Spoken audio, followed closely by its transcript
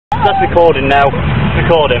That's recording now.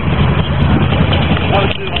 Recording.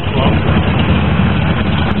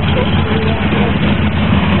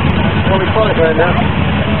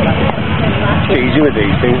 It's easy with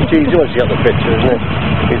these things. It's easy once you got the picture, isn't it?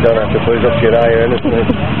 You don't have to put it up your eye or anything.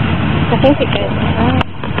 I think it goes.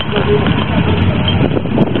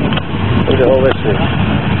 Look at all this thing.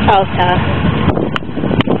 Altar.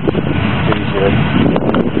 It's easy then.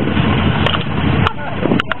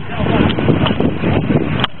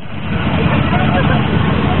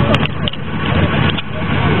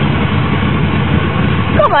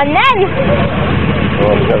 Come on then!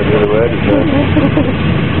 Oh, we've got to do the word, isn't it?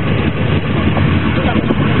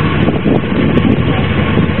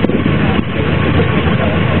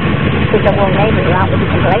 Because I won't neighbour you out with a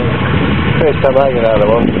complaint. First time I get out of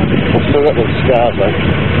one, I've still got those scars on.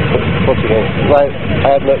 What's it on? Like,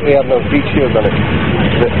 we had no heat shield on it.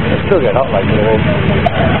 But I still get hot like it, I mean.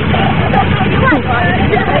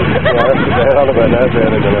 Yeah, that's what they're on about now,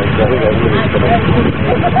 burning the legs. I think everybody's coming.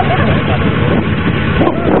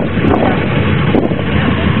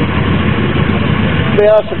 They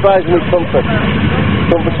are surprisingly comfortable,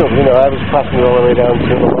 you know. I was passing all the way down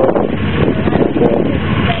to the hall.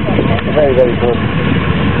 Very, very good.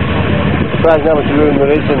 Surprised how much room there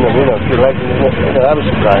is in them, you know, for your legs, isn't it? You know, I was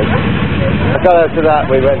surprised. I got out to that,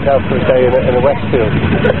 we went out for a day in a Westfield.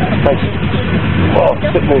 Like, oh,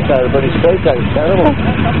 sitting inside a bloody straight out, it's terrible.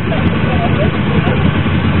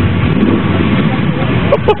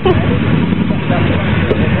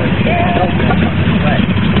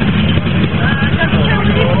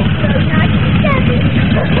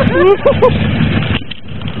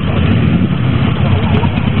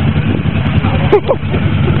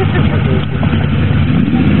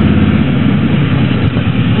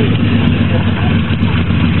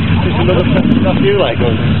 Just another stuff you like,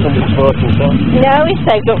 or something sports and stuff? No, we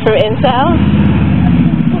saved up for it himself.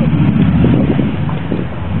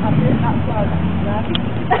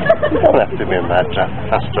 You don't have to be a mad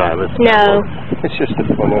fast driver. No. It's just a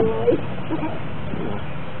fun of...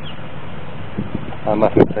 I'm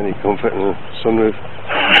happy with any comfort and a sunroof.